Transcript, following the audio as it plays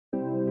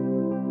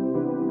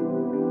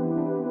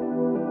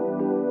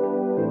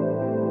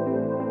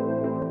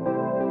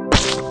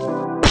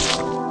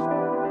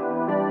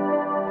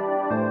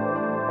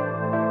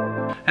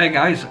Hey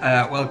guys,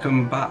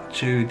 welcome back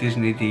to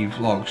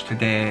DisneyDVlogs.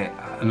 Today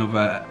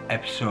another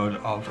episode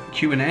of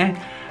Q&A,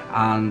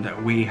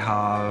 and we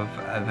have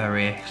a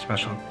very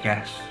special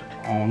guest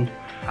on,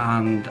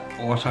 and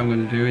what I'm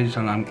going to do is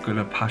I'm going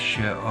to pass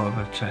you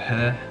over to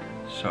her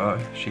so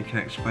she can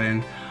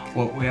explain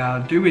what we are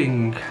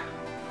doing.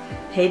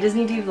 Hey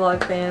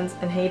DisneyDVlog fans,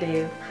 and hey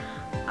Dave.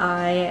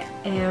 I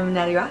am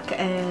Naty Rocke,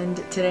 and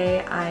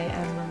today I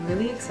am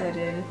really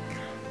excited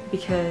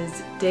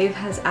because Dave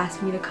has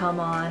asked me to come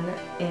on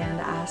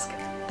and ask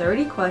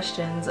 30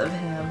 questions of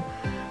him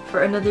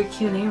for another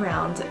Q&A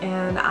round,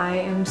 and I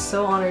am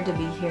so honored to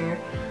be here.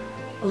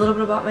 A little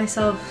bit about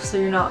myself, so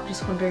you're not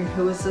just wondering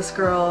who is this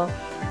girl.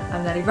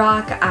 I'm Naty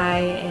Rocke. I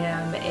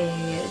am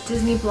a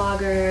Disney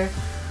vlogger,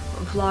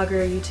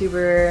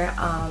 YouTuber.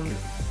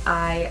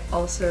 I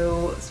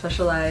also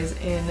specialize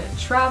in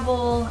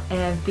travel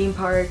and theme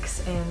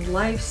parks and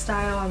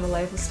lifestyle. I'm a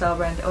lifestyle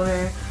brand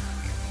owner.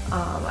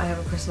 I have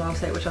a personal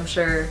website, which I'm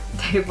sure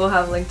Dave will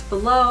have linked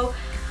below.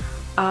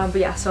 But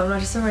yeah, so I'm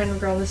not just a random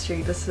girl on the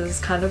street. This is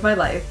kind of my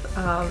life,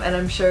 and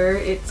I'm sure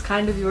it's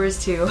kind of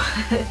yours too.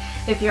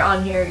 If you're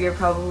on here, you're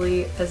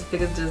probably as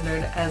big a Disney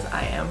nerd as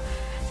I am.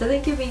 So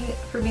thank you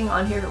for being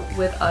on here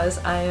with us.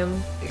 I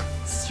am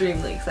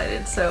extremely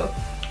excited. So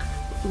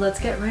let's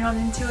get right on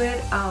into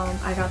it.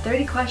 I got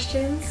 30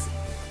 questions.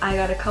 I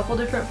got a couple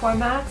different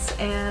formats,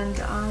 and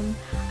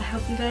I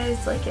hope you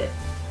guys like it.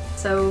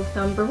 So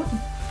number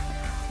one.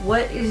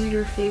 What is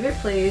your favorite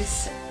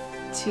place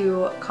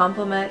to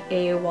complement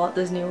a Walt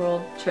Disney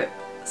World trip?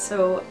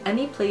 So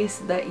any place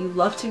that you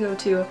love to go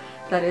to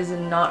that is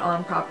not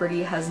on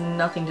property, has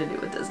nothing to do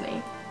with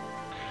Disney.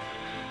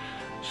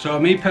 So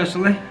me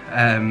personally,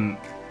 and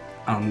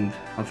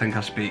I think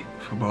I speak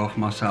for both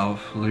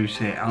myself,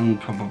 Lucy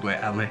and probably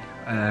Ellie,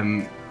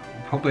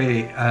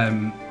 probably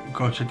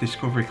go to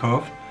Discovery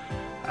Cove.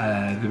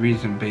 The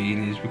reason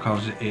being is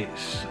because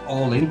it's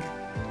all in,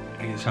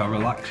 it's a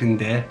relaxing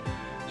day.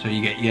 So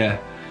you get your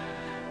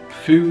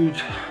food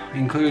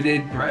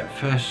included,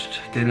 breakfast,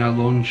 dinner,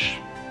 lunch.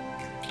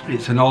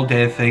 It's an all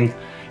day thing.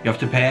 You have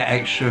to pay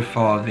extra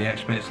for the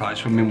experts like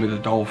swimming with the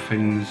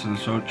dolphins and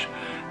such.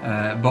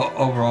 But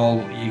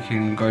overall you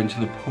can go into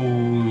the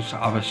pools,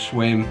 have a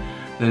swim.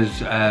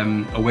 There's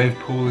a wave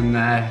pool in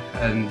there,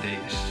 and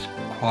it's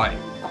quite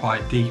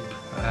deep.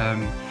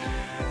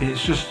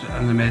 It's just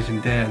an amazing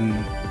day,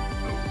 and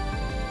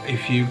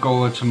if you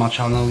go to my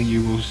channel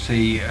you will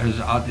see us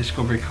at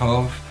Discovery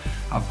Cove.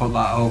 I put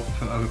that up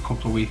a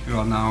couple of weeks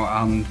ago now,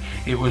 and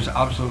it was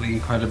absolutely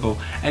incredible.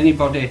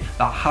 Anybody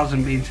that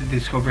hasn't been to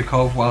Discovery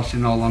Cove whilst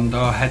in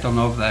Orlando, head on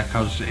over there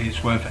because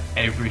it's worth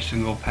every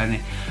single penny.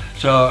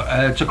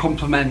 So to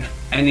complement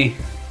any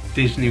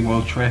Disney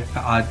World trip,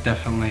 I'd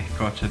definitely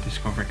go to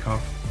Discovery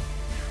Cove.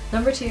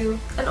 Number two,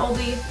 an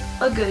oldie,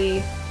 a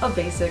goodie, a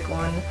basic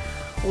one.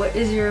 What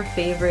is your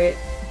favorite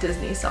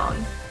Disney song?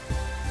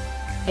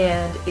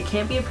 And it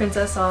can't be a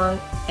princess song,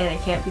 and it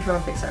can't be from a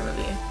Pixar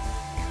movie.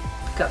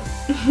 Go.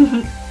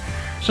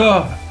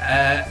 So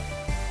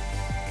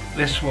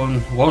this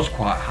one was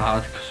quite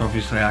hard because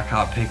obviously I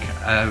can't pick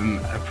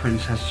a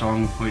princess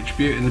song, which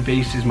Beauty and the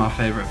Beast is my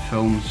favourite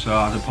film, so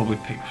I'd have probably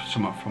picked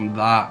something from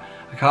that.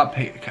 I can't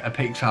pick a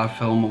Pixar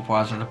film,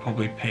 otherwise I'd have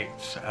probably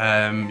picked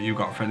You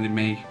Got a Friend in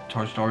Me,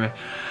 Toy Story.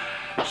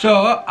 So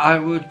I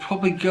would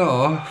probably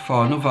go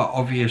for another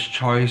obvious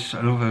choice,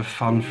 another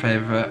fan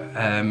favourite,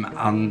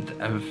 and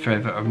a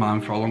favourite of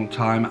mine for a long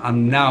time,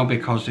 and now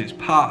because it's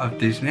part of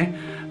Disney,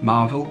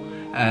 Marvel,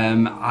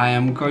 I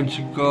am going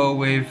to go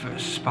with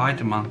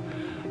Spider-Man.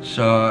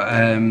 So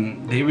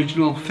the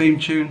original theme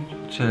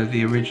tune to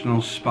the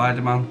original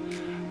Spider-Man,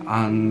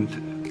 and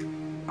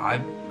I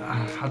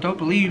don't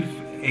believe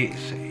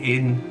it's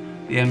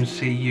in the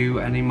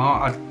MCU anymore.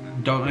 I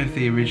don't know if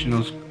the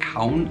originals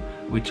count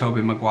with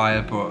Tobey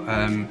Maguire, but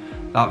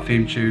that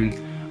theme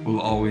tune will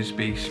always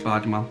be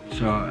Spider-Man.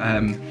 So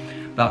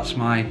that's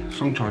my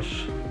song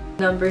choice.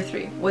 Number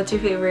three, what's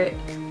your favorite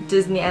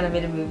Disney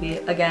animated movie?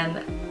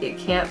 Again, it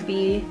can't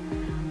be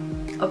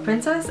a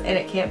princess and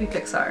it can't be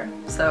Pixar,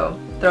 so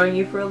throwing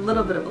you for a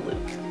little bit of a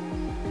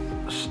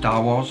loop.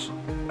 Star Wars,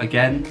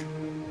 again,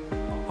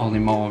 only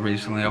more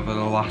recently over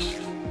the last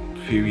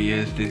few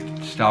years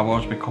did Star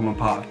Wars become a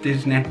part of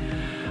Disney.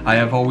 I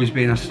have always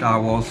been a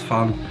Star Wars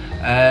fan.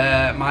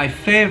 My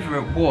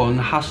favourite one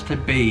has to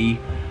be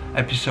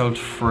Episode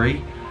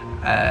 3,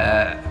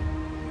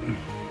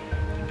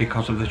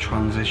 because of the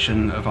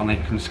transition of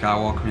Anakin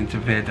Skywalker into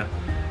Vader.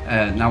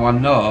 Now I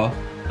know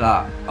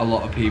that a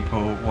lot of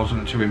people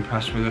wasn't too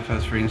impressed with the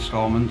first 3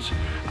 installments,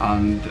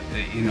 and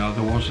you know,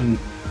 there wasn't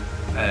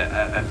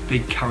a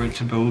big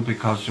character build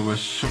because there was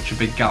such a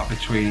big gap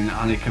between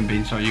Anakin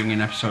being so young in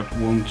Episode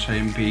 1 to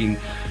him being,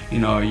 you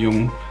know, a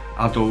young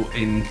adult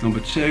in number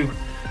 2.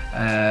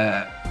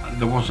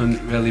 There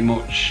wasn't really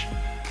much,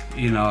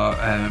 you know,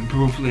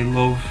 brotherly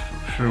love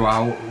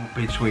throughout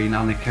between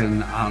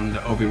Anakin and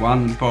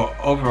Obi-Wan, but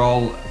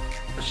overall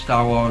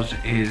Star Wars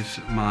is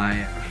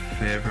my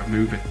favourite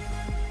movie.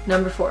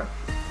 Number 4,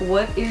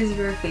 what is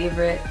your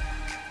favorite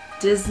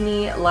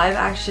Disney live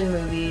action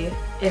movie,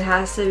 it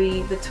has to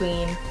be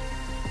between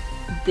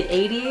the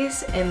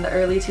 80s and the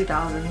early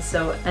 2000s,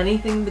 so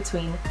anything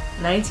between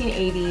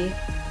 1980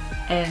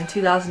 and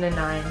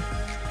 2009.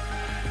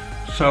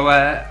 So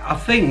I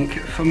think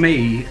for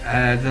me,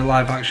 the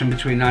live action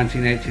between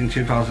 1980 and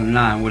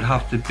 2009 would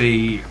have to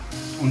be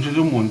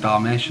 101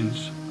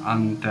 Dalmatians,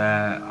 and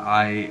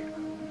I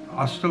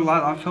still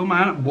like that film. I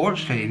haven't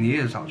watched it in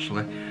years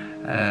actually,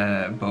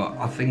 but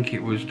I think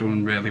it was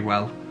done really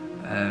well.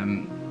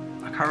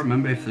 I can't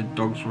remember if the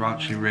dogs were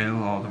actually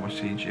real or they were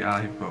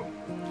CGI, but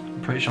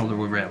I'm pretty sure they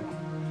were real.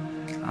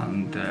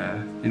 And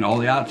you know, all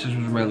the actors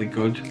was really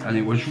good, and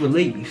it was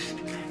released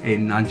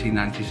in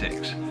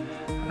 1996.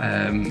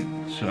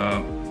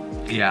 So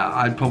yeah,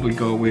 I'd probably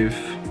go with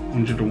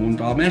 101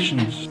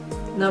 Dalmatians.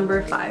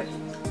 Number 5.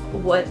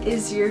 What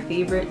is your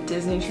favorite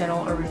Disney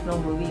Channel original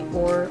movie,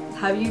 or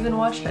have you even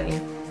watched any?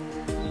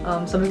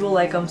 Some people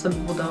like them, some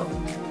people don't.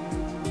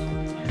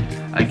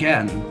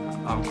 Again,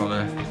 I've got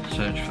to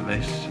search for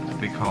this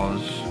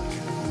because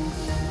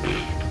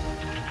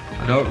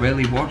I don't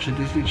really watch a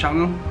Disney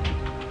Channel,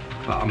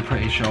 but I'm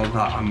pretty sure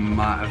that I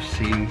might have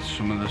seen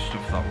some of the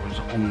stuff that was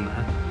on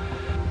there.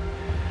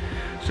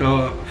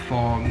 So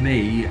for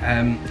me,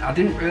 I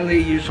didn't really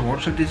used to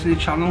watch the Disney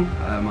Channel.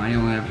 I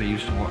only ever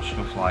used to watch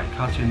stuff like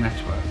Cartoon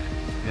Network,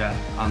 yeah,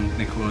 and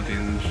Nickelodeon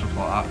and stuff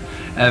like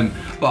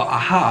that. But I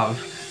have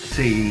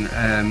seen,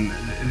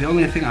 the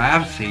only thing I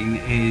have seen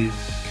is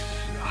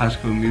High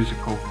School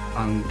Musical,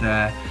 and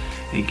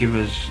it gave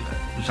us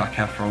Zac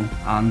Efron,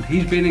 and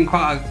he's been in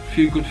quite a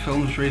few good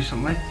films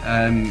recently.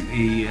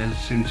 He has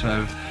seemed to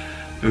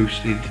have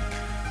boosted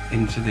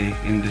into the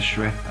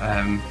industry.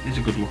 He's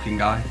a good looking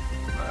guy.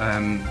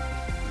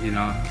 You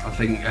know, I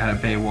think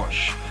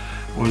Baywatch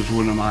was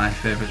one of my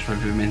favourites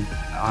with him in,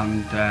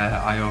 and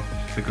I hope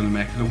they're going to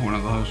make another one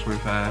of those with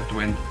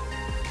Dwayne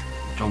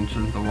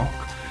Johnson, The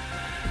Rock.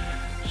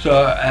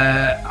 So,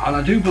 and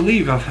I do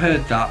believe I've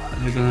heard that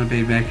they're going to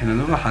be making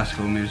another High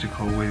School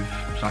Musical with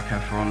Zac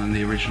Efron and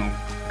the original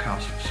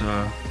cast. So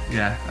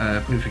yeah,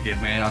 please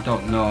forgive me, I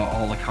don't know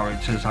all the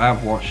characters. I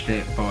have watched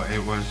it, but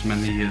it was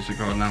many years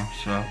ago now.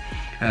 So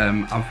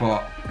I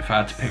thought if I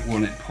had to pick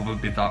one, it'd probably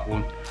be that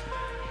one.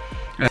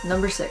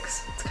 Number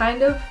 6. It's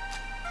kind of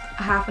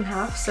a half and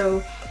half.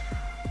 So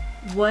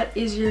what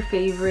is your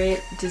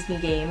favorite Disney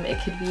game?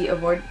 It could be a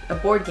board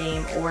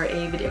game or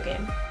a video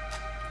game.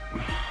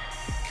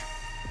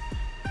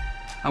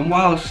 And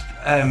whilst,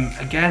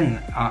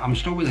 again, I'm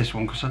stuck with this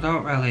one because I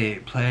don't really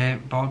play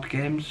board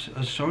games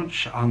as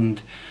such,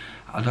 and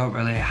I don't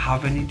really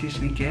have any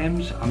Disney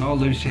games. I know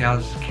Lucy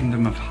has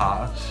Kingdom of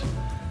Hearts.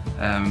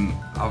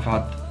 I've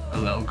had a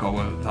little go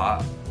at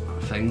that,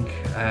 I think,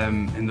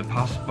 in the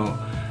past, but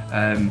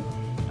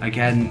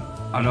again,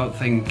 I don't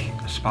think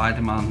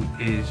Spider-Man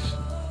is,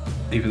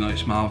 even though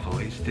it's Marvel,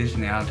 it's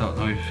Disney. I don't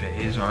know if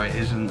it is or it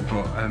isn't,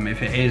 but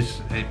if it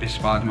is, it'd be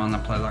Spider-Man. I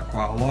play that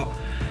quite a lot.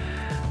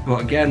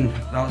 But again,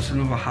 that's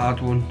another hard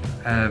one.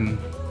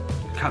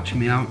 Catching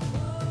me out,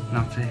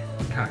 Natty.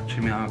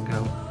 Catching me out,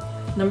 girl.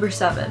 Number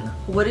 7.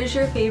 What is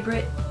your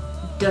favorite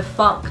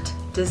defunct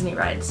Disney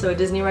ride? So a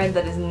Disney ride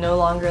that is no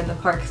longer in the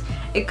parks.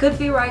 It could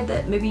be a ride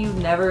that maybe you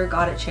never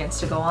got a chance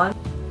to go on.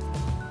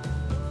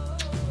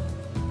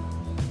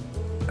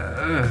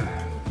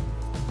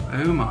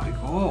 Oh my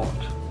god.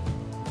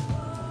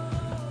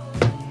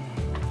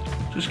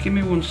 Just give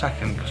me 1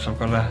 second because I've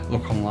got to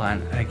look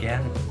online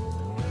again.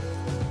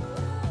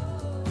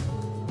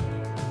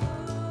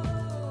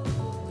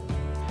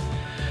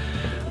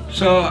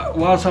 So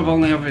whilst I've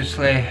only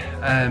obviously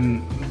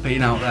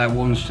been out there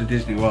once to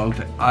Disney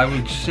World, I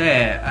would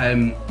say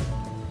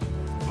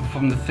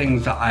from the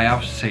things that I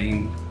have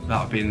seen that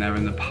have been there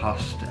in the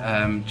past,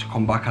 to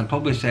come back, I'd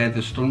probably say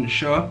the stunt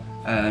show,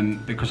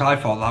 because I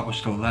thought that was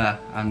still there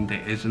and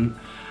it isn't.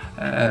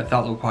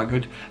 That looked quite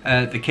good.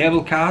 The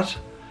cable cars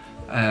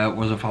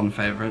was a fan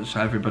favourite,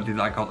 so everybody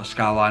that got the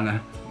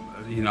Skyliner,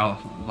 you know,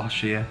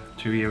 last year,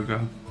 2 years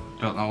ago,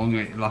 don't know,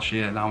 only last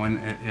year now, isn't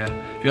it?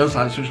 Yeah, feels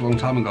like such a long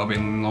time ago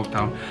being in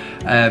lockdown.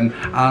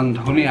 And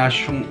Honey, I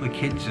Shrunk the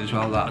Kids as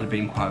well, that would have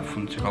been quite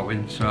fun to go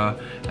in. So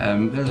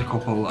there's a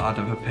couple I'd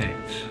have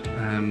picked.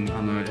 I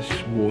know it's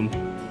one.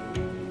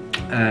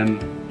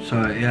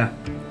 So yeah.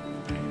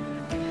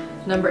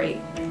 Number 8.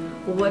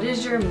 What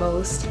is your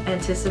most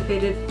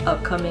anticipated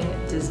upcoming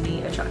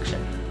Disney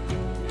attraction?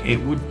 It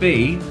would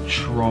be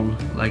Tron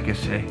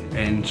Legacy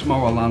in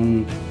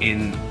Tomorrowland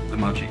in the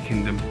Magic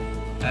Kingdom.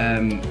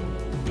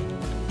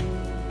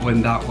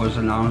 When that was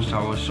announced,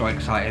 I was so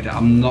excited.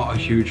 I'm not a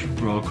huge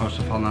roller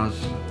coaster fan,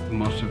 as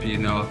most of you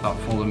know that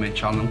follow my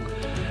channel.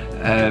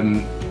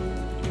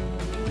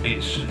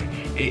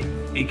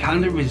 It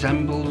kind of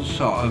resembles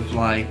sort of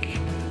like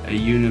a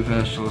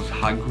Universal's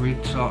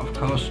Hagrid sort of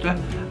coaster,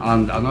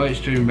 and I know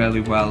it's doing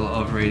really well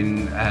over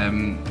in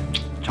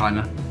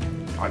China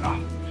right now,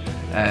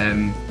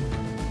 and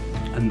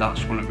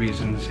that's one of the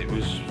reasons it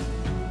was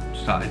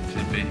started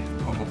to be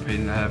put up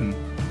in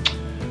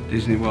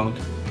Disney World.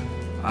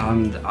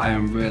 And I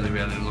am really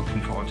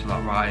looking forward to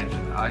that ride.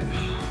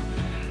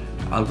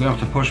 I'm going to have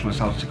to push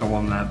myself to go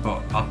on there,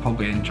 but I'd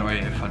probably enjoy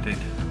it if I did.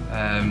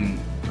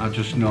 I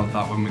just know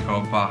that when we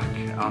go back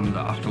and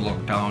after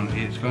lockdown,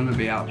 it's going to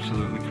be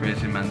absolutely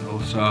crazy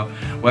mental. So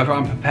whether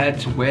I'm prepared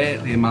to wait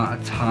the amount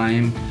of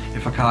time,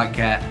 if I can't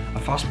get a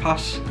fast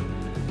pass,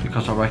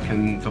 because I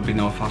reckon there'll be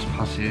no fast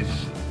passes,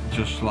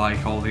 just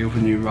like all the other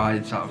new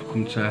rides that have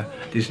come to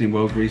Disney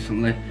World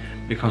recently,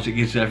 because it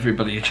gives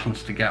everybody a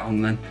chance to get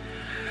on then.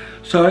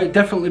 So it'd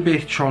definitely be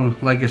Tron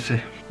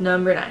Legacy.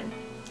 Number 9.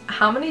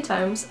 How many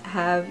times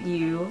have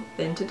you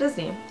been to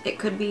Disney? It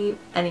could be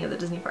any of the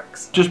Disney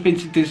parks. Just been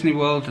to Disney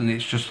World and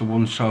it's just the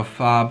one so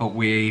far, but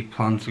we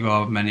plan to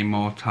go many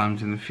more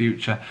times in the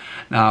future.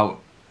 Now,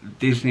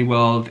 Disney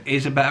World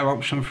is a better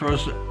option for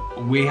us.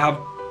 We have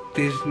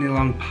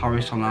Disneyland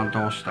Paris on our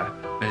doorstep,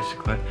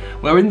 basically.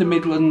 We're in the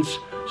Midlands,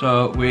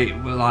 so we're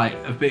like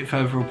a bit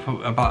further up,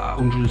 about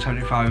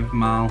 175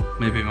 mile,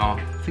 maybe more.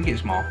 I think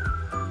it's more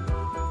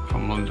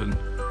from London.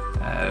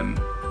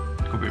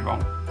 Could be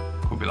wrong.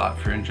 Could be like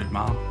 300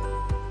 mile.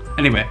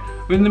 Anyway,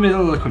 we're in the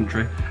middle of the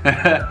country,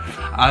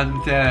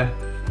 and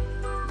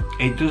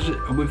it does,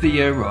 with the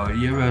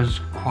Euro's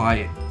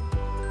quite,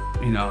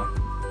 you know,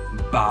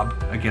 bab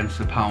against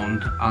the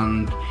pound,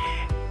 and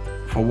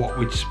for what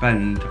we'd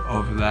spend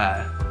over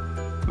there,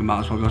 we might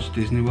as well go to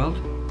Disney World.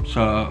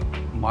 So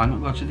why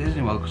not go to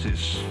Disney World? Because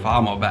it's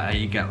far more better.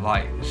 You get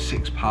like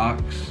 6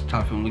 parks: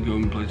 Typhoon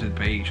Lagoon, Blizzard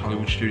Beach,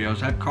 Hollywood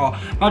Studios,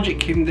 Epcot, Magic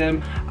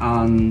Kingdom,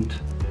 and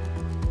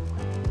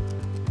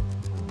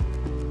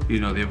you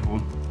know the other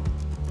one.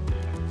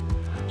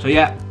 So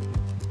yeah.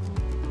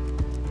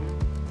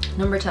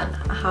 Number 10.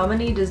 How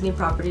many Disney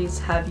properties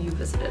have you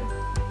visited?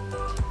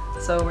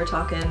 So we're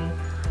talking,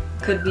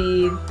 could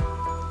be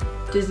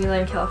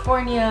Disneyland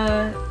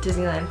California,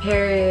 Disneyland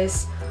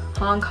Paris,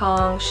 Hong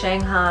Kong,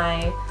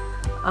 Shanghai,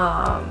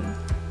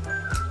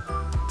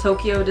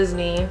 Tokyo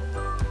Disney,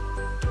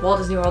 Walt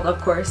Disney World of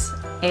course,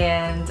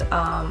 and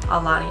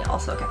Alani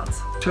also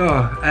counts.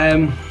 So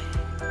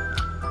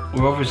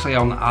we're obviously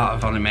on Art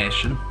of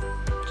Animation,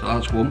 so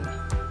that's one.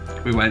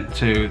 We went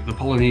to the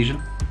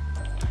Polynesian.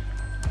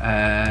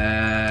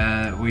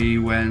 We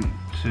went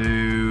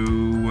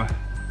to,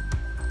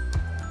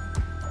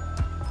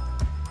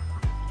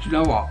 do you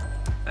know what?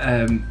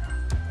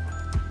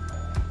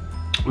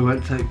 We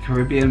went to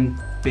Caribbean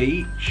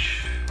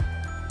Beach.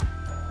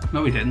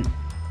 No, we didn't.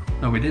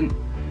 No, we didn't.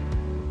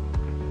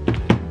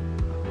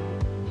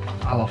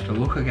 I'll have to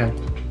look again.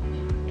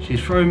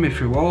 She's throwing me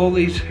through all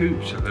these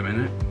hoops at the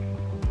minute.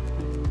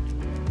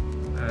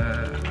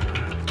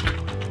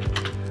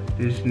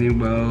 Disney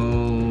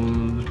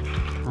World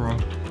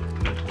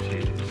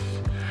properties.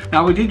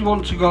 Now we did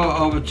want to go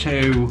over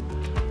to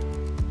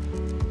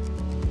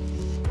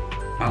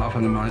Art of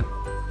Animation,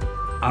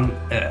 and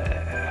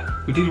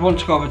we did want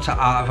to go over to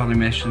Art of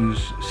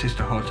Animation's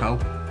sister hotel,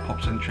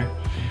 Pop Century,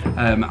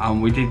 and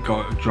we did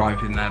go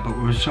driving there, but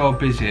we were so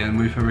busy, and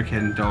with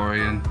Hurricane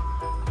Dorian,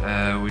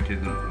 we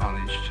didn't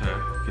manage to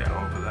get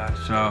over there.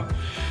 So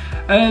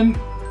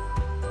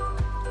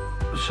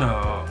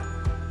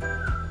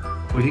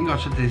we didn't go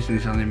to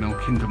Disney's Animal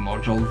Kingdom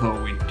Lodge,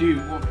 although we do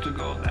want to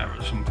go there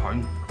at some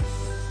point.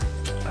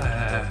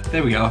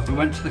 There we go, we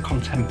went to the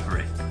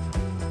Contemporary,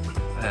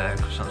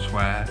 because that's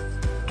where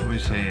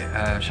obviously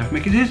Chef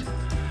Mickey's is.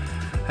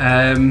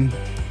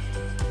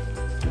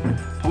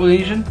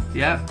 Polynesian,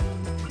 yeah,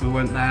 we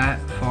went there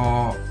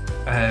for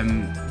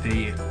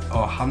the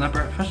Ohana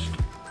breakfast.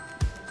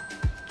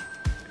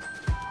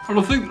 And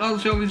I think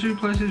that's the only 2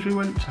 places we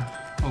went to,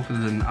 other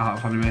than Art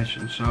of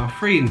Animation, so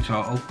 3 in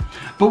total.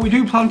 But we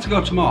do plan to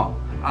go to more,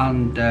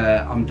 and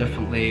I'm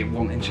definitely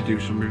wanting to do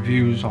some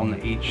reviews on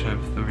each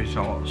of the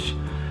resorts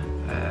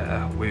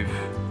with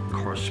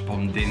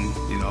corresponding,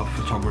 you know,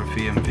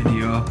 photography and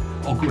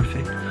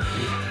videography.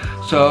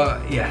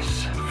 So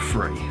yes,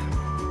 3.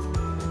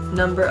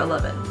 Number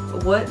 11.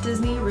 What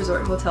Disney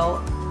resort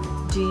hotel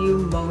do you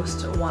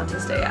most want to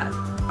stay at?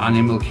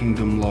 Animal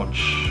Kingdom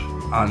Lodge,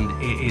 and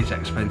it is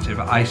expensive.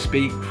 I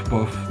speak for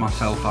both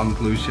myself and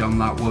Lucy on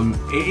that one.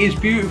 It is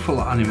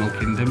beautiful at Animal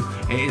Kingdom.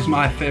 It is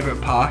my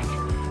favourite park,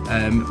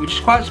 which is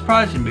quite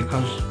surprising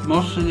because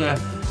most of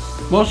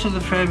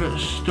the favourite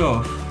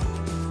stuff,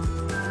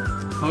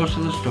 most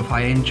of the stuff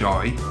I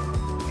enjoy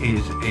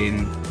is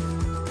in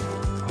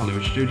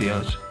Hollywood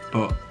Studios,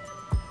 but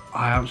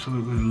I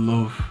absolutely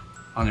love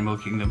Animal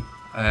Kingdom,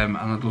 and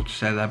I'd love to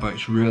stay there, but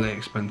it's really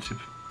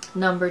expensive.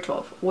 Number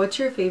 12. What's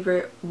your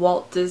favourite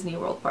Walt Disney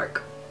World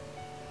park?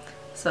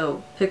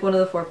 So pick one of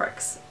the 4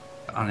 parks.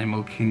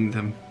 Animal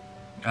Kingdom.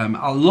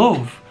 I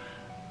love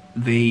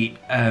the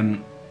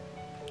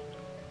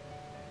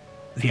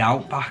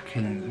outback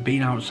and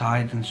being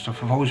outside and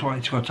stuff. I've always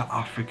wanted to go to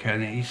Africa,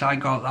 and it's like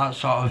got that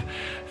sort of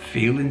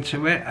feeling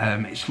to it.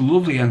 It's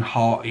lovely and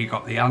hot. You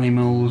got the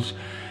animals,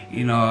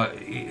 you know.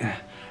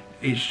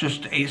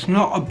 It's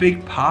not a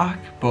big park,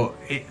 but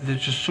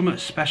there's just something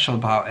special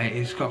about it.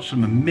 It's got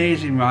some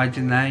amazing rides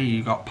in there.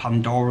 You got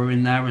Pandora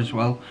in there as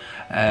well,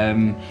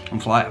 and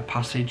Flight of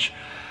Passage.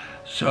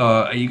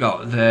 So you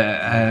got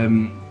the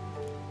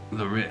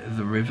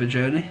river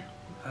journey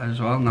as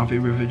well, Naty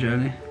River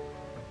journey.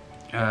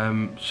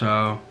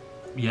 So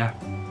yeah,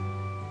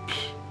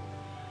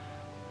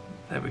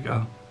 there we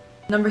go.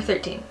 Number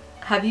 13.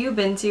 Have you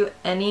been to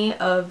any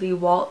of the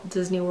Walt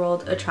Disney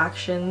World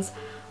attractions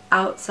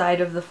outside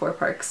of the 4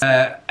 parks?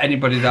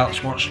 Anybody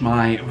that's watched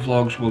my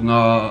vlogs will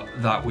know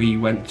that we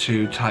went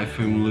to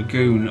Typhoon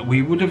Lagoon.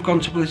 We would have gone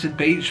to Blizzard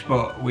Beach,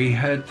 but we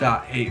heard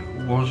that it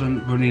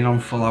wasn't running on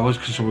full hours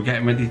because we were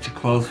getting ready to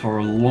close for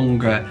a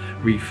longer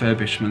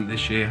refurbishment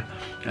this year,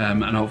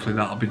 and hopefully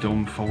that'll be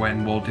done for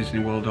when Walt Disney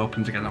World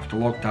opens again after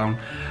lockdown.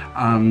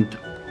 And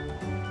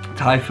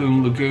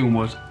Typhoon Lagoon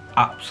was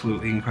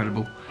absolutely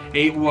incredible.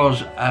 It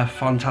was a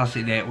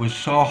fantastic day. It was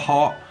so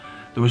hot.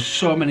 There was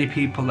so many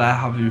people there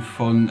having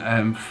fun,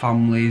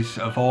 families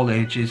of all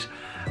ages,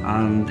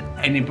 and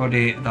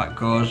anybody that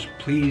goes,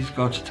 please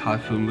go to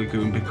Typhoon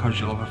Lagoon because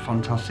you'll have a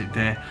fantastic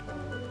day.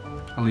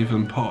 I'll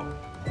even put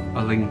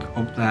a link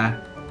up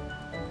there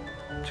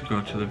to go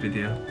to the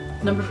video.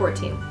 Number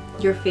 14.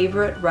 Your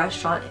favorite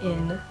restaurant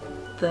in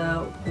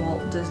the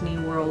Walt Disney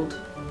World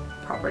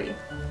property?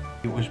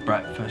 It was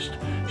breakfast.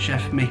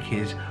 Chef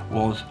Mickey's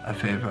was a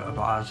favourite of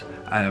ours,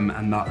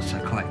 and that's a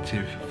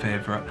collective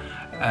favourite.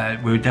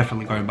 We were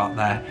definitely going back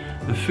there.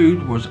 The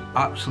food was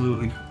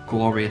absolutely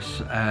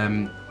glorious.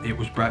 It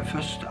was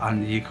breakfast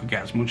and you could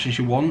get as much as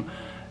you want.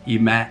 You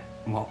met,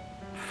 what,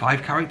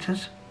 5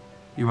 characters?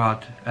 You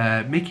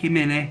had Mickey,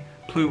 Minnie,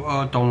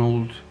 Pluto,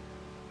 Donald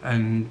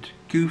and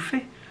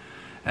Goofy.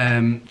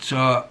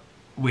 So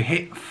we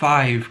hit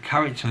 5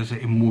 characters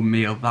in one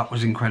meal. That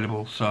was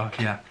incredible. So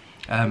yeah,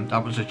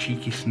 that was a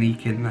cheeky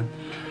sneak in then.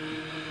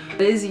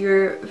 What is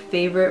your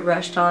favorite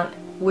restaurant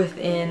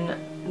within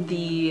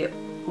the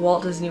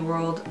Walt Disney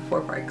World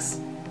 4 parks?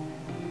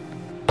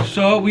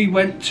 So we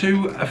went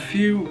to a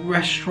few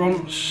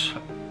restaurants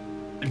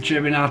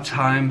during our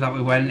time that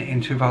we went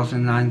in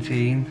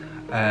 2019.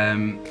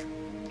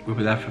 We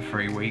were there for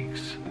 3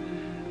 weeks.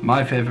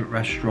 My favourite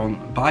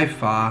restaurant by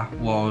far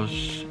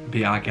was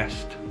Be Our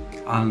Guest,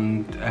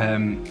 and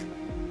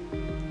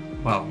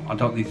well, I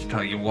don't need to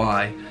tell you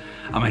why.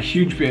 I'm a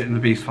huge Beauty and the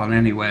Beast fan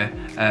anyway,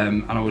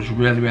 and I was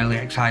really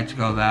excited to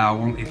go there. I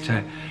wanted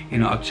to, you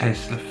know,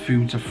 taste the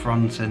foods of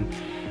France, and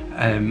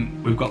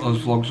we've got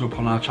those vlogs up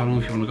on our channel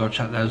if you want to go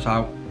check those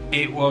out.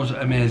 It was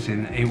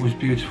amazing. It was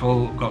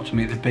beautiful. Got to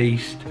meet the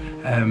Beast.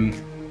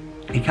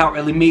 You can't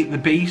really meet the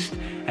Beast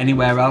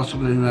anywhere else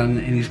other than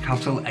in his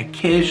castle.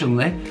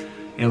 Occasionally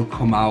he'll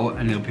come out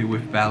and he'll be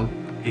with Belle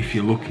if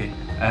you're lucky,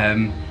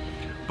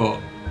 but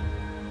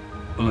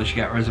unless you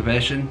get a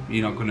reservation,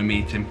 you're not going to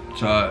meet him.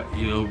 So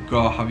you'll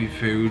go have your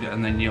food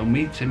and then you'll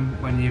meet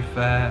him when you've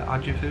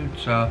had your food.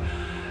 So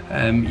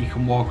you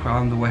can walk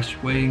around the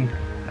West Wing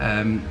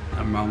and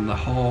around the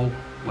hall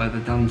where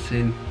they're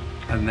dancing,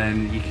 and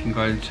then you can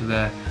go into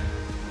the,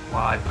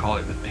 well, I call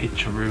it the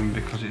picture room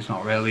because it's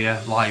not really a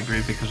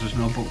library because there's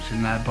no books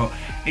in there, but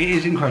it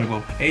is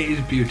incredible. It is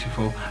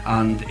beautiful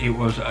and it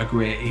was a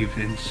great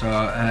evening. So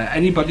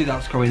anybody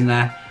that's going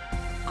there,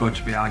 go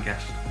to Be Our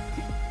Guest.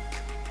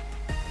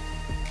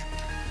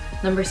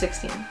 Number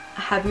 16.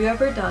 Have you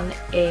ever done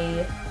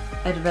a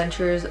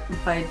Adventures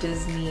by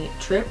Disney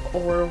trip,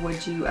 or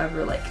would you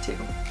ever like to?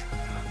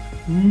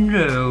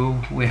 No,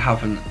 we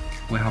haven't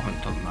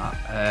done that.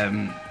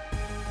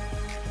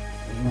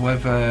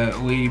 Whether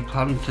we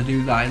plan to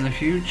do that in the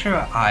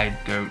future, I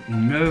don't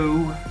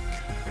know.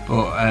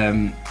 But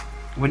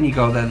when you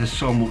go there, there's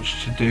so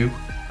much to do.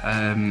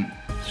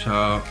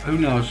 So who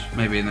knows,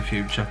 maybe in the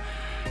future.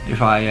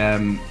 If I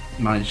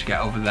manage to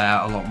get over there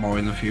a lot more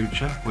in the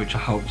future, which I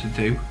hope to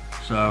do.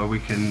 So we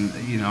can,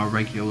 you know,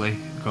 regularly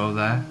go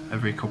there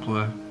every couple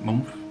of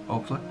months,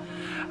 hopefully,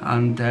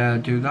 and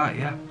do that,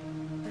 yeah.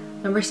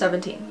 Number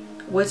 17.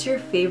 What's your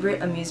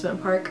favorite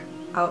amusement park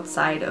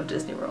outside of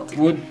Disney World?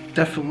 Would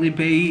definitely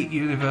be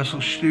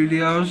Universal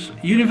Studios.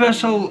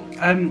 Universal,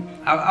 I'm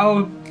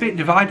a bit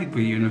divided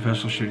with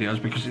Universal Studios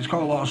because it's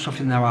got a lot of stuff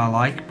in there I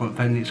like, but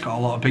then it's got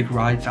a lot of big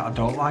rides that I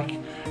don't like,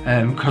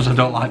 because I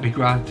don't like big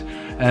rides.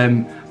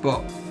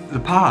 But the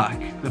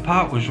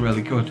park was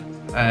really good.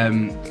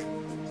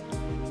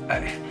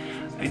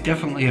 It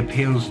definitely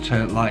appeals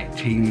to like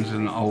teens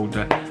and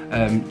older.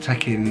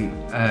 Taking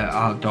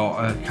our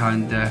daughter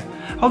kinda,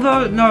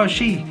 although no,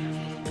 she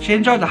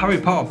enjoyed the Harry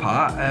Potter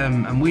part,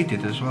 and we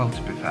did as well,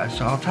 to be fair,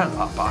 so I'll take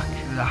that back.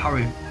 The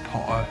Harry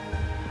Potter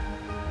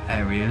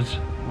areas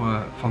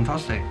were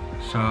fantastic,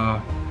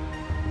 so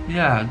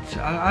yeah,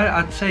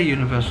 I'd say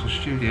Universal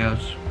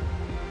Studios.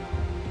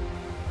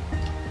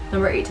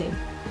 Number 18.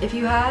 If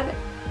you had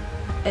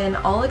an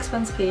all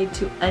expense paid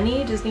to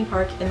any Disney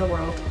park in the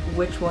world,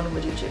 which one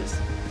would you choose?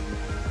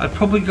 I'd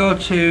probably go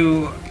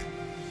to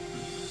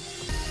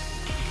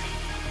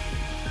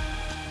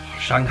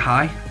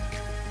Shanghai,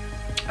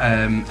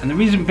 and the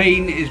reason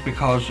being is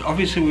because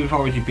obviously we've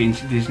already been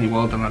to Disney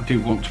World and I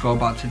do want to go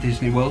back to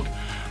Disney World,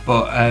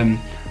 but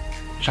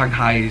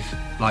Shanghai is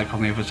like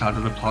on the other side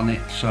of the planet,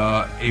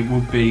 so it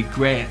would be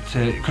great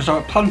to, because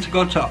I plan to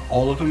go to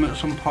all of them at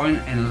some point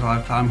in his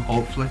lifetime,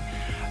 hopefully,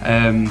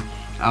 and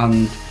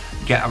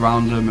get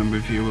around them and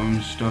review them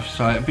and stuff.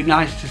 So it'd be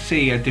nice to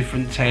see a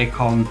different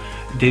take on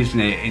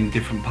Disney in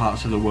different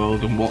parts of the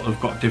world and what they've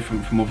got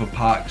different from other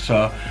parks.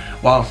 So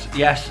whilst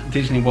yes,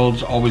 Disney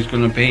World's always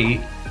going to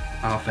be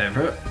our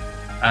favourite,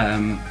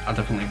 I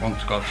definitely want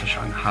to go to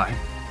Shanghai.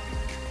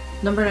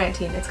 Number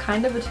 19, it's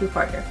kind of a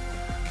two-parter.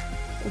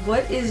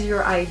 What is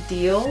your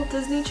ideal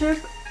Disney trip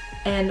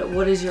and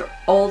what is your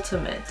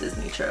ultimate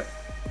Disney trip?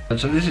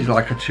 So this is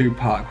like a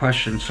two-part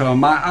question. So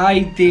my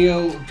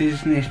ideal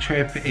Disney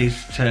trip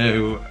is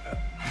to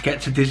get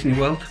to Disney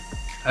World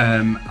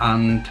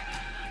and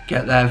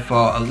get there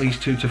for at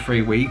least 2 to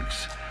 3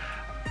 weeks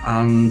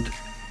and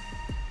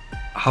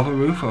have a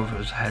roof over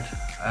his head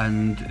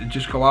and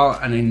just go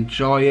out and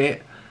enjoy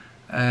it,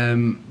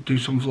 do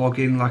some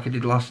vlogging like I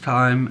did last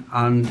time,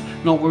 and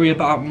not worry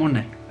about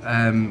money,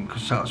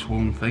 because that's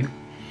one thing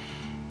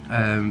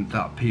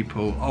that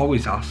people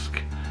always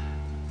ask,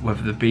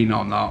 whether they've been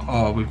or not.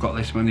 Oh, we've got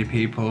this many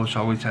people,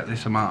 so we take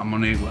this amount of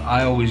money.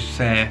 I always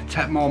say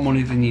take more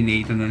money than you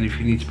need, and then if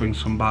you need to bring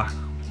some back,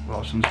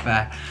 well, some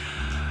spare.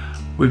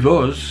 With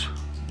us,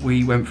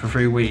 we went for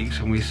 3 weeks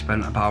and we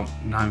spent about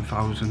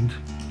 9,000.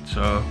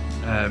 So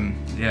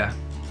yeah,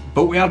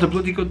 but we had a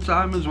bloody good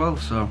time as well.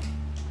 So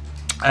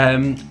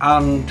and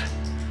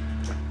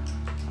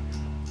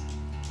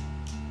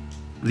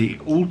the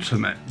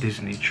ultimate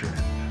Disney trip.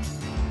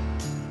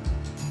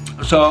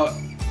 So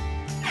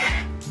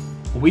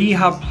we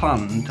had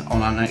planned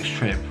on our next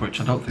trip,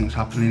 which I don't think is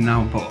happening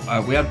now,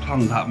 but we had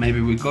planned that maybe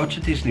we'd go to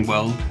Disney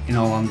World in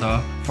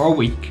Orlando for a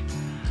week,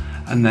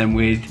 and then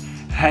we'd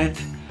head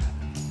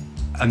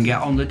and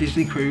get on the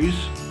Disney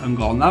cruise and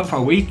go on that for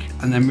a week,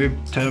 and then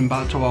we'd turn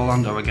back to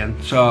Orlando again.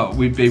 So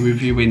we'd be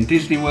reviewing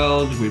Disney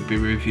World, we'd be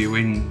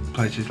reviewing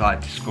places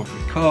like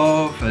Discovery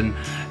Cove and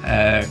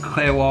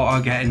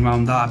Clearwater, getting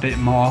around that a bit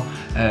more,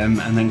 and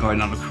then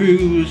going on a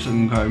cruise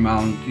and going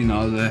around, you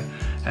know, the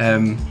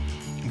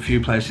a few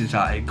places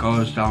that it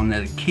goes down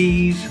near the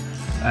Keys.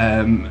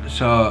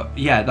 So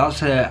yeah,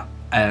 that's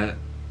an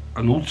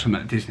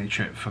ultimate Disney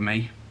trip for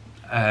me,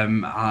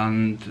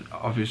 and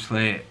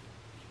obviously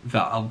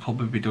that I'll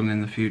probably be done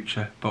in the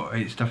future, but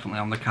it's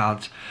definitely on the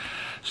cards.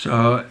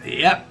 So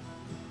yeah.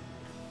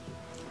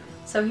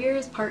 So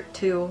here's part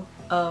 2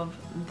 of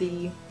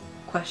the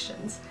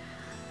questions.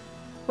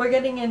 We're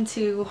getting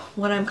into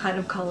what I'm kind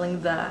of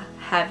calling the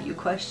have you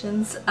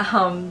questions.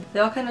 They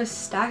all kind of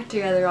stack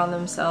together on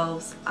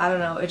themselves. I don't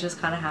know, it just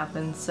kind of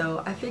happened,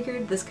 so I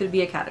figured this could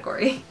be a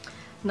category.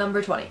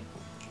 Number 20.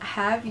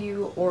 Have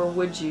you or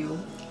would you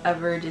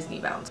ever Disney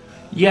bound?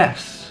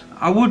 Yes,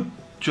 I would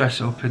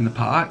dress up in the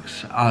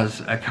parks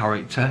as a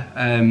character,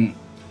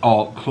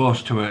 or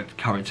close to a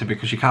character,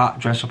 because you can't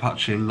dress up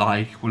actually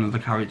like one of the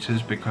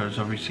characters, because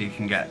obviously you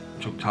can get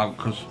chucked out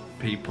because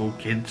people,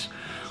 kids,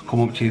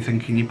 come up to you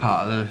thinking you're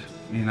part of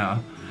the, you know.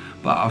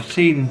 But I've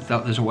seen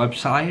that there's a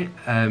website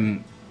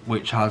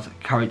which has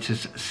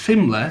characters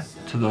similar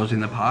to those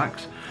in the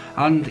parks,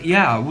 and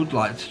yeah, I would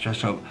like to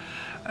dress up.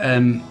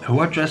 Who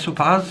I'd dress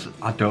up as,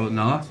 I don't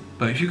know,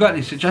 but if you've got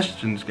any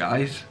suggestions,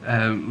 guys,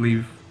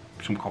 leave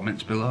some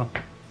comments below.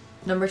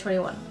 Number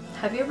 21.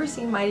 Have you ever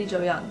seen Mighty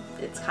Joe Young?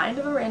 It's kind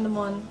of a random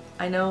one,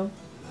 I know.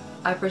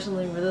 I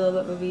personally really love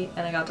that movie,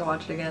 and I got to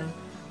watch it again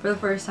for the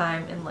first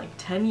time in like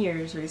 10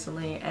 years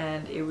recently,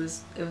 and it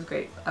was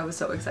great. I was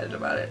so excited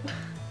about it.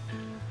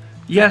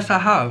 Yes, I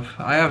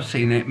have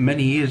seen it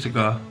many years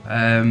ago.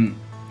 I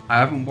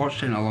haven't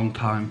watched it in a long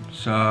time,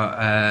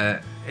 so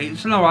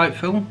it's an alright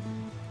film.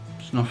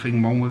 There's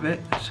nothing wrong with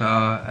it, so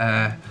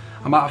I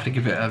might have to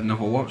give it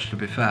another watch, to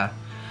be fair.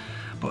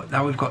 But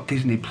now we've got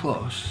Disney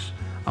Plus,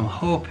 I'm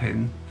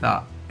hoping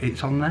that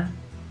it's on there,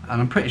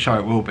 and I'm pretty sure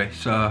it will be.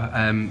 So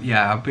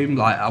yeah, I've been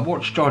like, I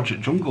watched George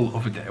at Jungle the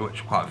other day,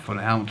 which was quite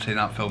funny. I haven't seen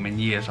that film in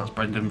years. That's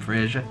Brendan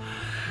Fraser.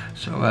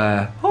 So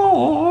that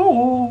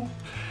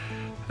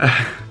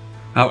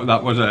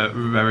was a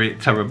very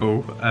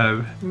terrible.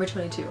 Number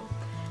 22.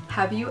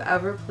 Have you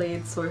ever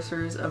played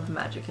Sorcerers of the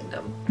Magic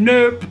Kingdom?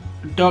 Nope,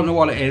 don't know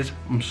what it is.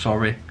 I'm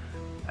sorry.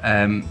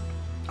 I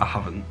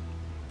haven't.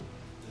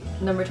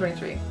 Number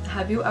 23.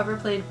 Have you ever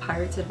played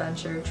Pirates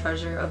Adventure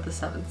Treasure of the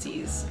Seven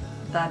Seas?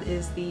 That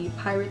is the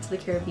Pirates of the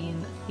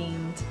Caribbean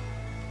themed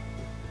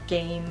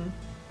game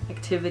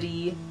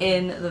activity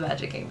in the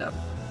Magic Kingdom.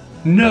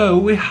 No,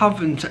 we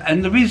haven't,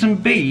 and the reason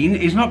being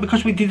is not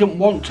because we didn't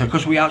want to,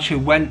 because we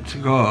actually went to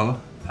go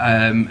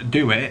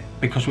do it,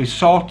 because we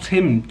saw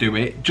Tim do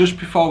it just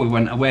before we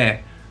went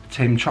away,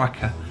 Tim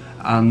Tracker,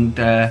 and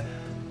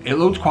it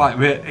looked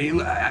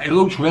it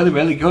looked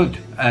really good.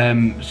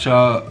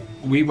 So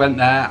we went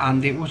there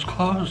and it was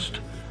closed.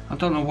 I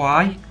don't know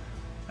why.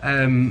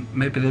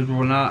 Maybe they'd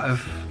run out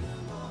of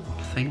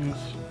things.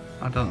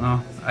 I don't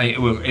know. It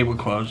will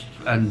closed,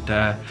 and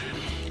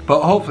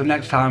but hopefully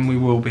next time we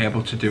will be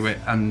able to do it,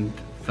 and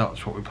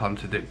that's what we plan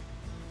to do.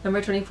 Number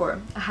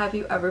 24. Have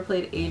you ever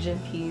played Agent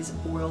P's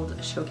World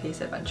Showcase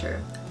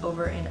Adventure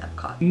over in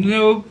Epcot?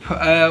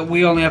 Nope.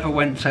 We only ever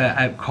went to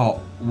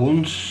Epcot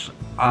once,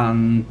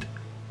 and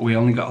we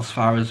only got as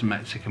far as the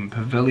Mexican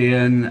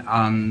Pavilion,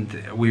 and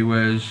we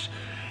was,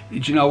 do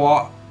you know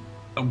what?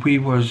 we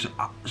was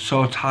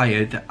so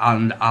tired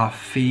and our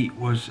feet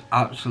was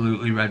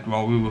absolutely red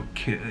raw.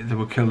 They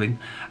were killing,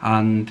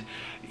 and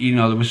you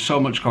know, there was so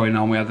much going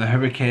on. We had the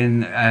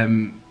hurricane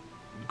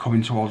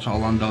coming towards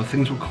Orlando.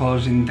 Things were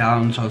closing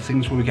down, so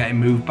things were getting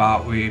moved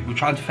back. We were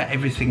trying to fit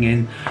everything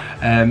in.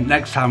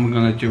 Next time we're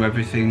going to do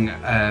everything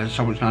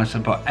so much nicer,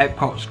 but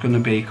Epcot's going to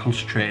be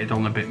concentrated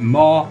on a bit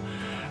more,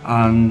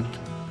 and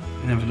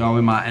you never know,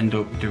 we might end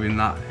up doing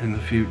that in the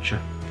future.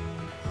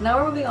 Now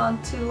we're moving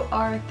on to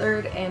our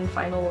third and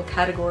final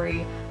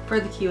category for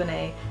the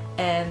Q&A,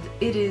 and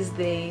it is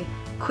the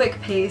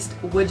quick-paced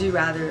would you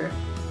rather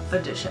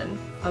edition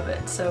of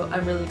it. So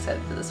I'm really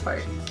excited for this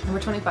part. Number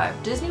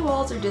 25, Disney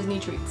walls or Disney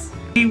treats?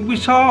 We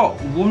saw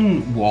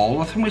one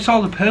wall. I think we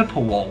saw the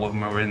purple wall when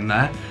we were in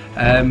there,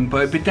 but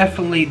it'd be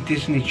definitely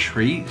Disney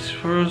treats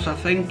for us, I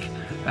think.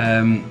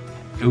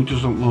 Who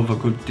doesn't love a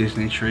good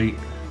Disney treat?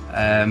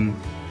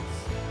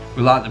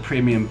 We like the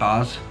premium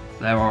bars,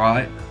 they're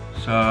alright.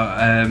 So,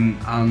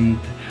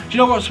 and do you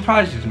know what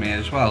surprises me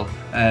as well?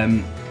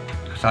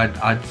 Because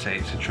I'd say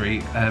it's a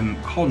treat.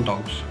 Corn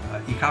dogs.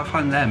 You can't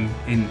find them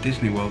in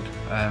Disney World.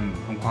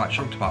 I'm quite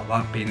shocked about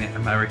that, being in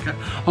America.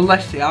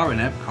 Unless they are in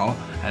Epcot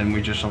and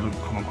we just haven't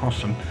come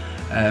across them.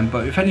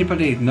 But if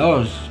anybody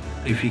knows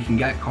if you can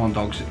get corn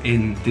dogs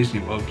in Disney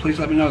World, please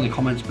let me know in the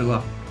comments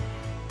below.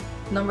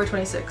 Number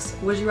 26,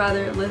 would you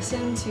rather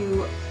listen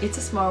to It's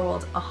a Small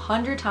World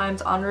 100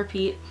 times on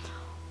repeat,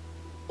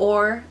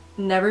 or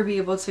never be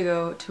able to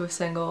go to a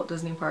single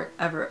Disney park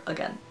ever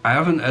again? I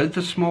haven't heard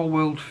the Small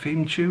World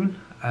theme tune,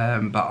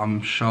 but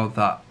I'm sure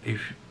that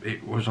if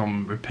it was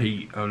on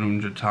repeat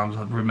 100 times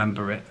I'd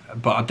remember it.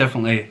 But I'd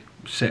definitely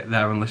sit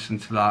there and listen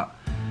to that,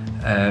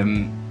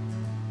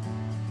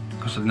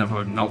 because I'd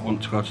never not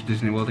want to go to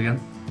Disney World again,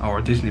 or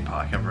a Disney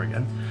park ever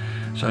again.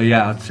 So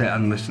yeah, I'd sit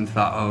and listen to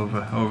that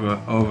over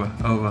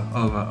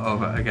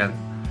again.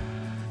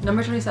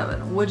 Number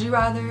 27, would you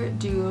rather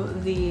do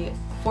the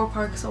 4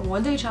 parks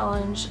 1 day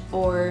challenge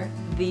or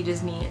the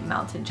Disney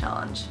Mountain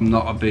Challenge? I'm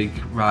not a big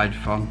ride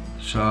fan,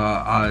 so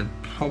I'd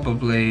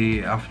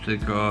probably have to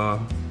go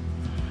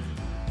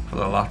for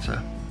the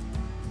latter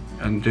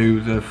and do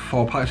the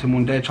 4 parks in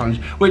 1 day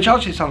challenge, which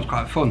actually sounds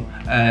quite fun,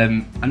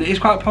 and it is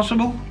quite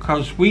possible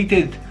because we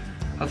did,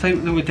 I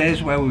think there were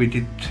days where we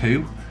did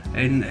 2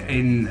 in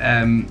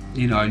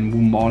you know, in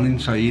one morning,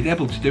 so you'd be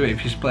able to do it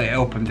if you split it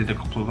up and did a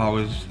couple of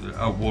hours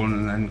at one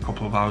and then a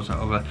couple of hours at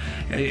other.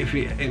 If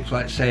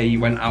let's say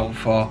you went out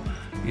for,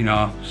 you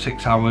know,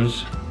 6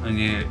 hours and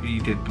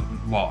you did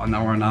what, an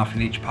hour and a half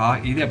in each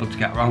park, you'd be able to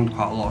get around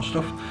quite a lot of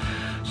stuff.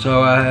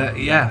 So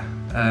yeah,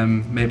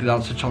 maybe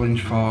that's a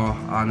challenge for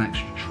our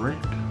next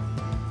trip.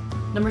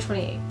 Number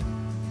 28,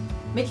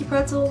 Mickey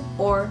pretzel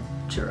or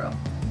churro?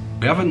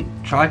 We haven't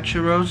tried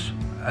churros.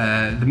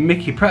 The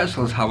Mickey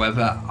pretzels,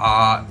 however,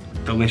 are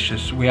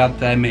delicious. We had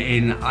them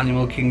in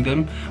Animal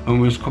Kingdom when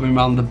we was coming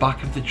around the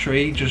back of the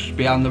tree just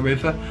behind the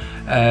river,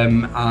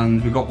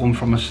 and we got one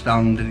from a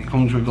stand, and it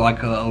comes with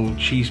like a little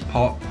cheese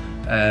pot,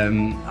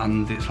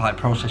 and it's like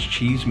processed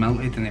cheese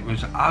melted, and it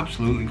was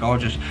absolutely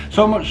gorgeous.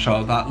 So much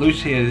so that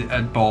Lucy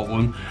had bought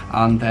one,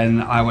 and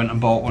then I went and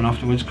bought one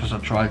afterwards because I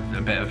tried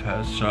a bit of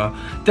hers. So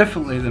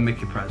definitely the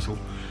Mickey pretzel.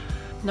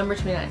 Number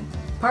 29,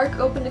 park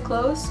open to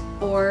close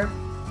or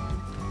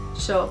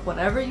show up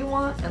whenever you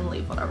want and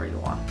leave whenever you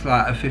want? It's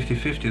like a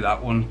 50-50,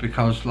 that one,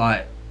 because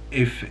like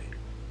if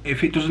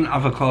it doesn't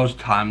have a close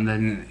time,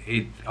 then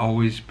it'll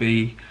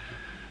be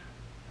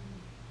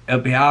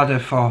harder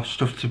for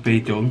stuff to be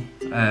done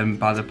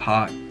by the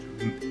park,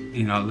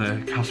 you know,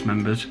 the cast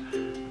members.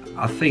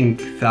 I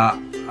think that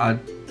I'd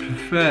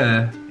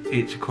prefer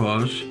it to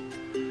close,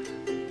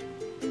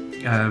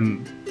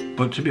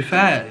 but to be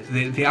fair,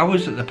 the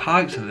hours at the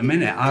parks at the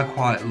minute are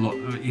quite,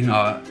 you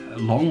know,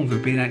 long.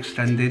 They've been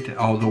extended,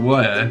 or they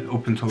were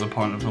up until the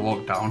point of the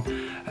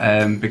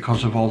lockdown,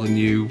 because of all the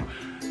new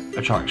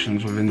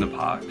attractions within the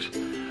parks.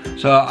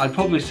 So I'd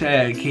probably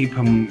say keep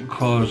them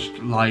closed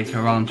like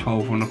around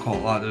 12, 1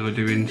 o'clock like they were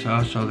doing,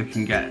 so they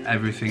can get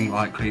everything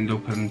like cleaned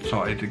up and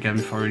sorted again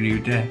for a new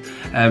day.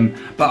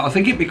 But I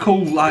think it'd be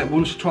cool like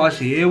once or twice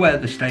a year where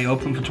they stay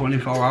open for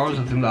 24 hours.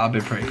 I think that'd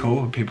be pretty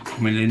cool, with people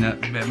coming in at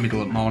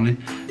middle of the morning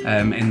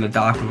in the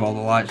dark with all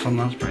the lights on.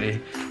 That's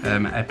pretty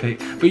epic.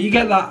 But you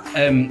get that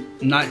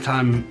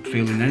nighttime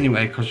feeling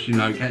anyway, because you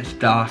know it gets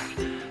dark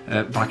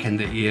back end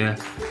of year,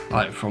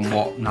 like from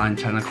what, 9,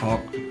 10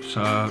 o'clock,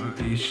 so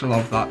you still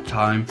have that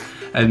time.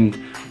 And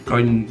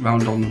going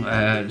round on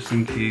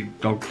Slinky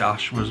Dog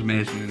Dash was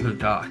amazing in the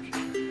dark.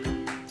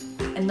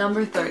 And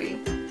number 30,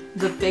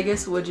 the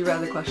biggest would you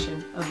rather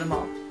question of them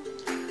all.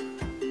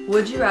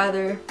 Would you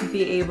rather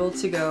be able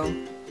to go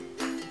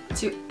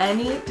to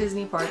any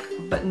Disney park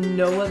but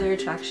no other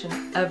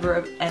attraction ever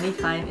of any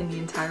kind in the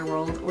entire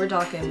world? We're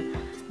talking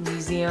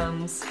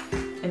museums,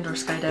 indoor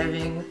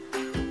skydiving,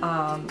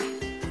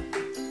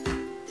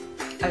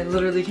 I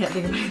literally can't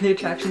think of any of the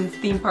attractions,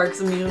 theme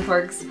parks, amusement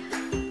parks,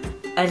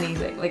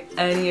 anything, like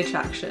any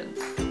attraction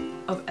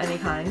of any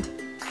kind.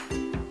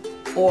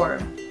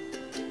 Or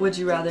would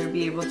you rather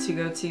be able to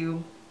go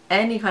to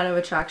any kind of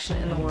attraction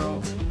in the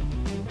world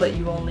but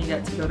you only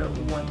get to go to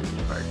one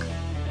Disney park.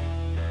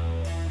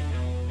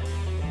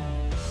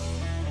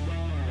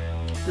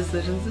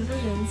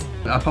 Decisions.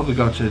 I'd probably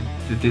go to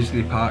the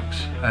Disney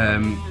parks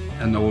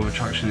and no other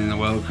attraction in the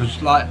world, because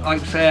like I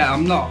say,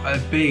 I'm not a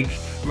big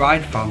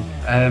ride fan.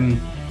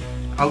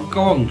 I'll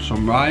go on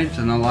some rides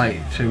and I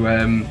like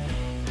to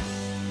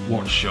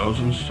watch shows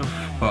and stuff,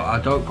 but I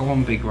don't go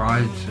on big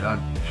rides.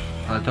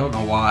 I don't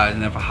know why, I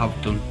never have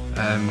done.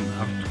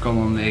 I've gone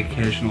on the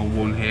occasional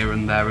one here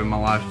and there in my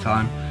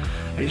lifetime.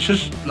 It's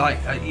just like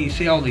you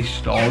see all these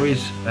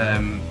stories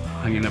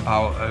hanging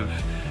about of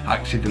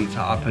accidents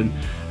that happen.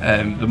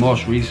 The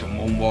most recent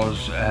one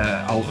was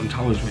Alton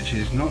Towers, which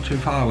is not too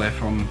far away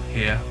from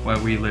here where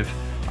we live,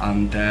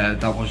 and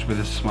that was with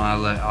a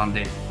Smiler, and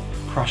it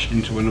crashed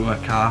into another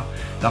car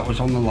that was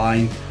on the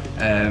line.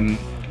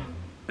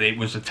 It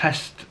was a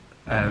test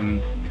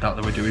that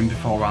they were doing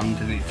beforehand,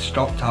 and it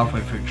stopped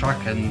halfway through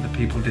track and the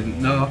people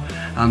didn't know,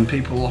 and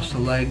people lost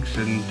their legs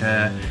and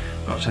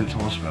got sent to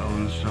hospital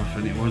and stuff,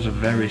 and it was a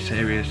very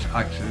serious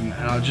accident.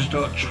 And I just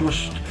don't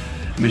trust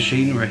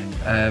machinery,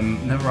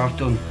 never have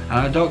done, and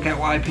I don't get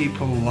why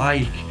people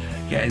like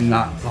getting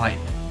that like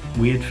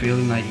weird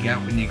feeling that you get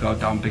when you go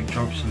down big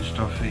drops and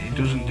stuff. It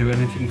doesn't do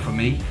anything for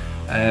me.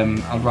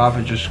 I'd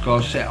rather just go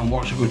sit and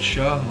watch a good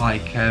show,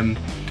 like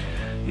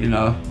you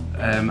know,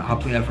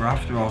 Happily Ever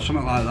After or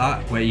something like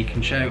that, where you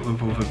can share it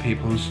with other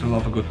people and still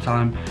have a good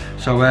time.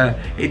 So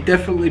it'd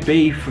definitely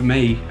be for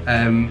me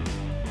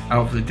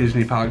out of the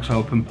Disney parks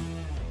open.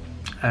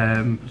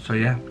 So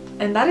yeah.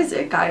 And that is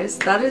it, guys.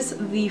 That is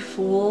the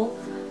full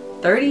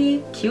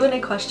 30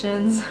 Q&A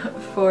questions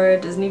for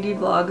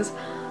DisneyDVlogs.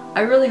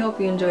 I really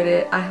hope you enjoyed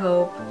it. I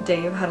hope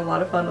Dave had a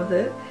lot of fun with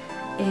it.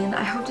 And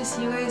I hope to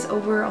see you guys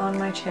over on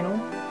my channel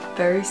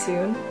very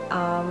soon.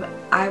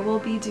 I will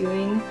be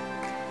doing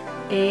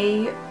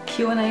a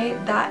Q&A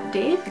that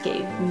Dave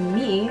gave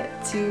me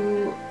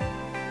to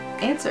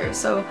answer.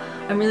 So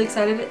I'm really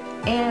excited,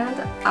 and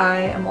I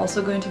am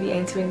also going to be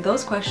answering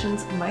those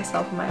questions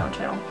myself on my own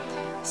channel.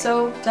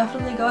 So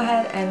definitely go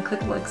ahead and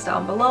click the links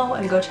down below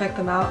and go check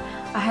them out.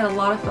 I had a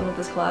lot of fun with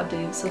this collab,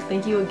 Dave, so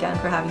thank you again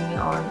for having me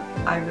on.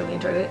 I really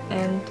enjoyed it,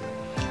 and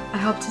I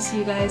hope to see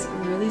you guys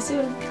really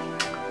soon.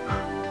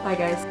 Bye,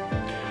 guys.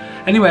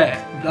 Anyway,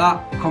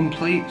 that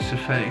completes the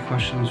 30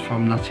 questions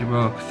from Naty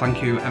Rocke.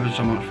 Thank you ever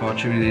so much for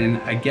tuning in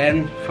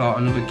again for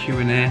another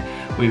Q&A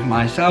with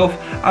myself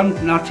and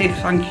Naty.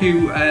 Thank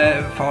you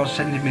for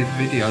sending me the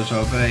videos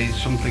over. It's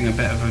something a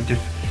bit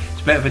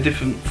of a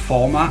different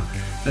format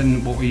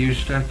than what we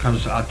used to,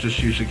 because I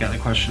just usually get the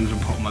questions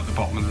and put them at the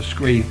bottom of the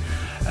screen.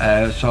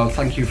 So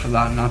thank you for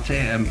that, Naty,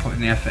 and putting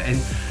the effort in.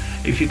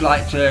 If you'd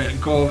like to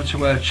go over to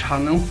her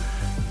channel,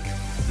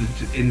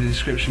 in the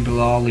description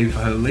below I'll leave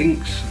her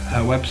links.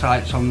 Her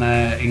website's on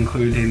there,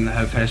 including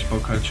her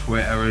Facebook, her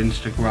Twitter, her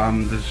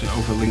Instagram. There's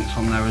other links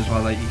on there as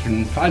well that you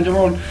can find her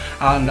on,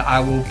 and I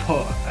will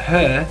put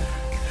her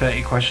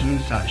 30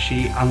 questions that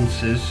she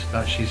answers,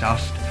 that she's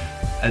asked,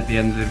 at the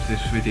end of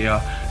this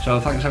video. So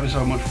thanks ever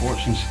so much for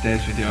watching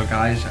today's video,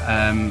 guys.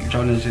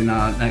 Join us in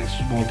our next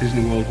Walt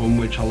Disney World one,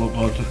 which I'll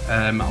upload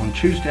on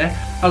Tuesday.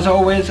 As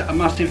always, a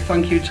massive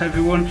thank you to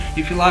everyone.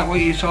 If you like what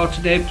you saw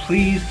today,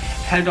 please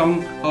head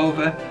on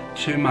over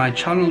to my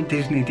channel,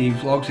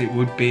 DisneyDVlogs. It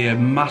would be a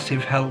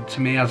massive help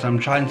to me, as I'm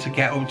trying to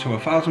get up to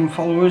 1,000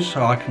 followers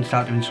so I can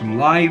start doing some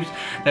lives.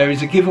 There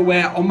is a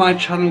giveaway on my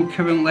channel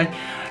currently.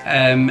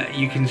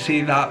 You can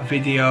see that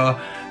video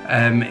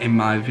in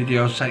my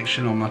video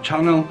section on my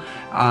channel,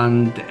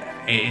 and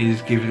it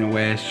is giving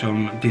away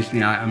some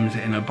Disney items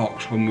in a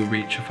box when we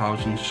reach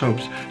 1,000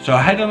 subs. So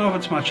head on over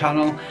to my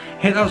channel,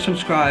 hit that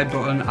subscribe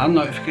button and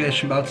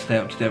notification bell to stay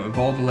up to date with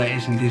all the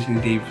latest in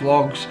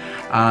DisneyDVlogs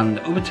and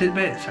other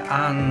tidbits,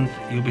 and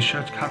you'll be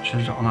sure to catch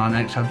us on our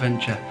next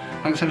adventure.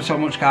 Thanks ever so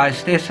much, guys.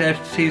 Stay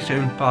safe. See you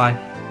soon. Bye.